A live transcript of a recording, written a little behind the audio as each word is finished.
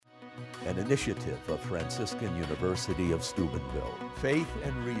an initiative of Franciscan University of Steubenville.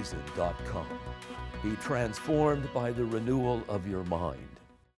 Faithandreason.com. Be transformed by the renewal of your mind.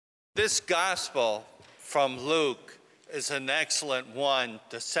 This gospel from Luke is an excellent one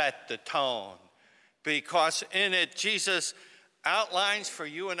to set the tone, because in it Jesus outlines for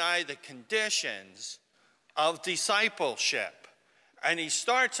you and I the conditions of discipleship. And he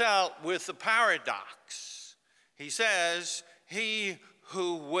starts out with the paradox. He says, he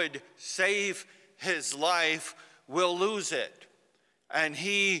who would save his life will lose it, and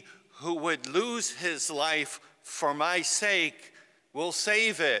he who would lose his life for my sake will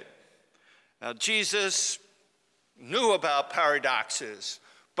save it. Now, Jesus knew about paradoxes,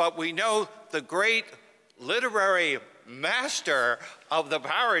 but we know the great literary master of the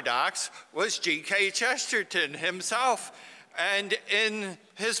paradox was G.K. Chesterton himself. And in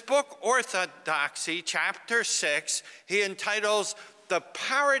his book, Orthodoxy, chapter 6, he entitles The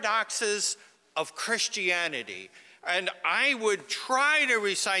Paradoxes of Christianity. And I would try to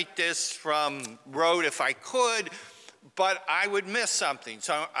recite this from rote if I could, but I would miss something.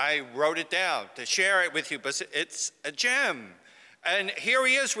 So I wrote it down to share it with you, but it's a gem. And here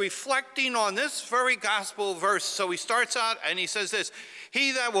he is reflecting on this very gospel verse. So he starts out and he says this: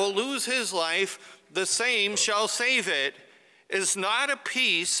 he that will lose his life, the same shall save it, is not a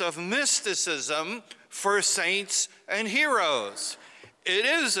piece of mysticism for saints and heroes. It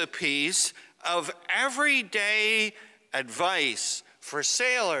is a piece of everyday advice for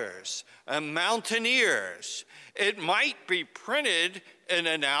sailors and mountaineers. It might be printed in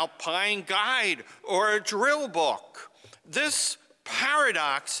an alpine guide or a drill book. This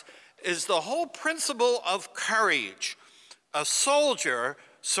paradox is the whole principle of courage. A soldier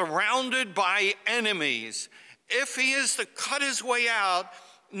surrounded by enemies, if he is to cut his way out,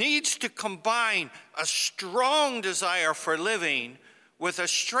 needs to combine a strong desire for living with a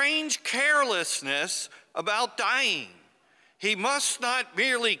strange carelessness about dying. He must not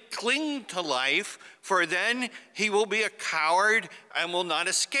merely cling to life, for then he will be a coward and will not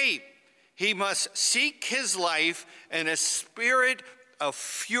escape. He must seek his life in a spirit of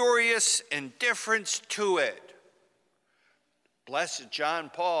furious indifference to it. Blessed John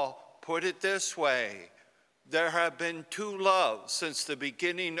Paul put it this way: there have been two loves since the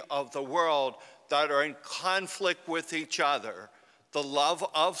beginning of the world that are in conflict with each other. The love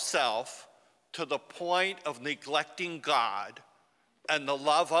of self to the point of neglecting God, and the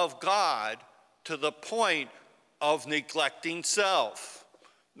love of God to the point of neglecting self.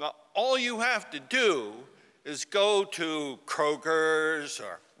 Now, all you have to do is go to Kroger's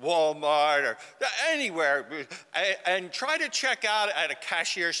or Walmart or anywhere and try to check out at a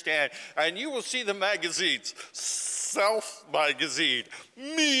cashier stand, and you will see the magazines. Self magazine,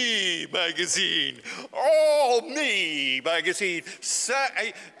 me magazine, all me magazine.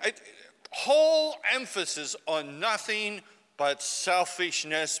 Whole emphasis on nothing but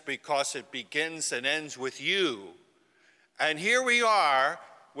selfishness, because it begins and ends with you. And here we are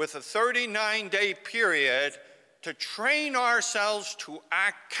with a 39-day period to train ourselves to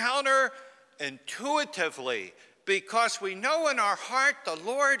act counterintuitively, because we know in our heart the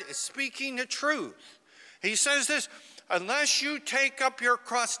Lord is speaking the truth. He says this: unless you take up your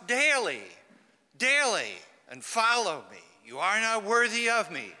cross daily, and follow me, you are not worthy of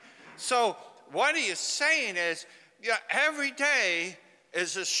me. So what he is saying is, every day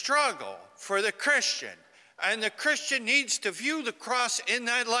is a struggle for the Christian, and the Christian needs to view the cross in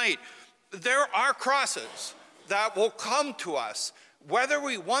that light. There are crosses that will come to us, whether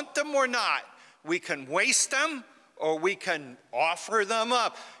we want them or not. We can waste them, or we can offer them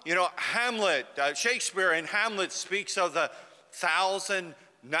up. You know, Hamlet, Shakespeare in Hamlet speaks of the 1,000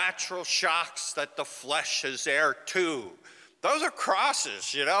 natural shocks that the flesh is heir to. Those are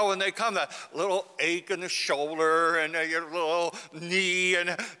crosses, you know, when they come, a little ache in the shoulder and a little knee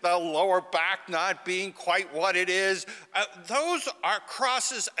and the lower back not being quite what it is. Those are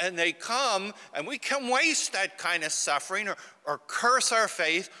crosses, and they come, and we can waste that kind of suffering or curse our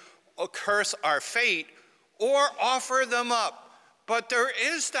faith or curse our fate or offer them up. But there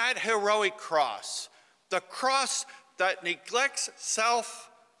is that heroic cross, the cross that neglects self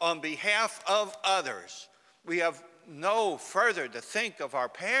on behalf of others. We have no further to think of our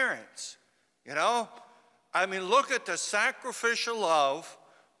parents, you know? I mean, look at the sacrificial love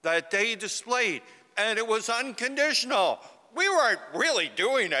that they displayed, and it was unconditional. We weren't really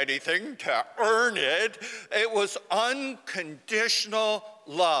doing anything to earn it. It was unconditional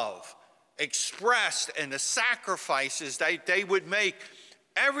love expressed in the sacrifices that they would make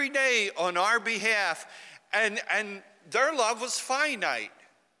every day on our behalf. And their love was finite.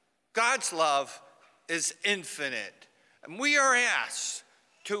 God's love is infinite. And we are asked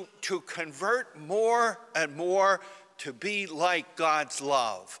to convert more and more to be like God's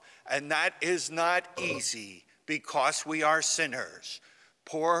love. And that is not easy because we are sinners,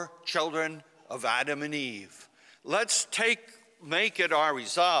 poor children of Adam and Eve. Let's make it our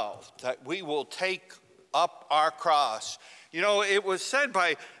resolve that we will take up our cross. You know, it was said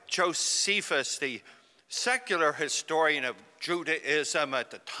by Josephus, the secular historian of Judaism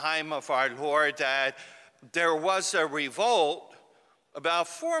at the time of our Lord, that there was a revolt about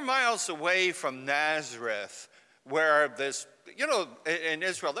 4 miles away from Nazareth, where this, you know, in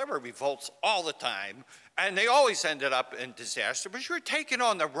Israel, there were revolts all the time, and they always ended up in disaster, but you were taking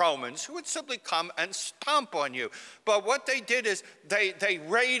on the Romans, who would simply come and stomp on you. But what they did is they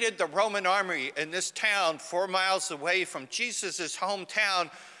raided the Roman army in this town 4 miles away from Jesus'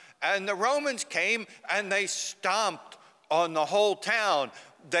 hometown, and the Romans came and they stomped on the whole town.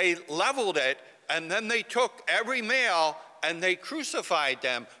 They leveled it, and then they took every male and they crucified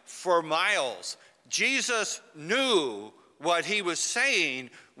them for miles. Jesus knew what he was saying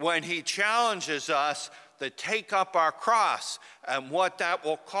when he challenges us to take up our cross and what that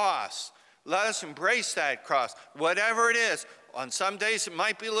will cost. Let us embrace that cross, whatever it is. On some days it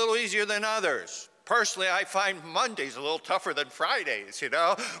might be a little easier than others. Personally, I find Mondays a little tougher than Fridays, you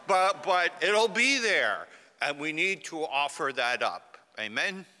know, but it'll be there, and we need to offer that up.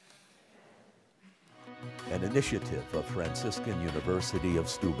 Amen? An initiative of Franciscan University of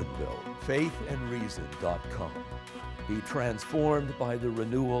Steubenville. Faithandreason.com. Be transformed by the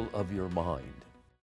renewal of your mind.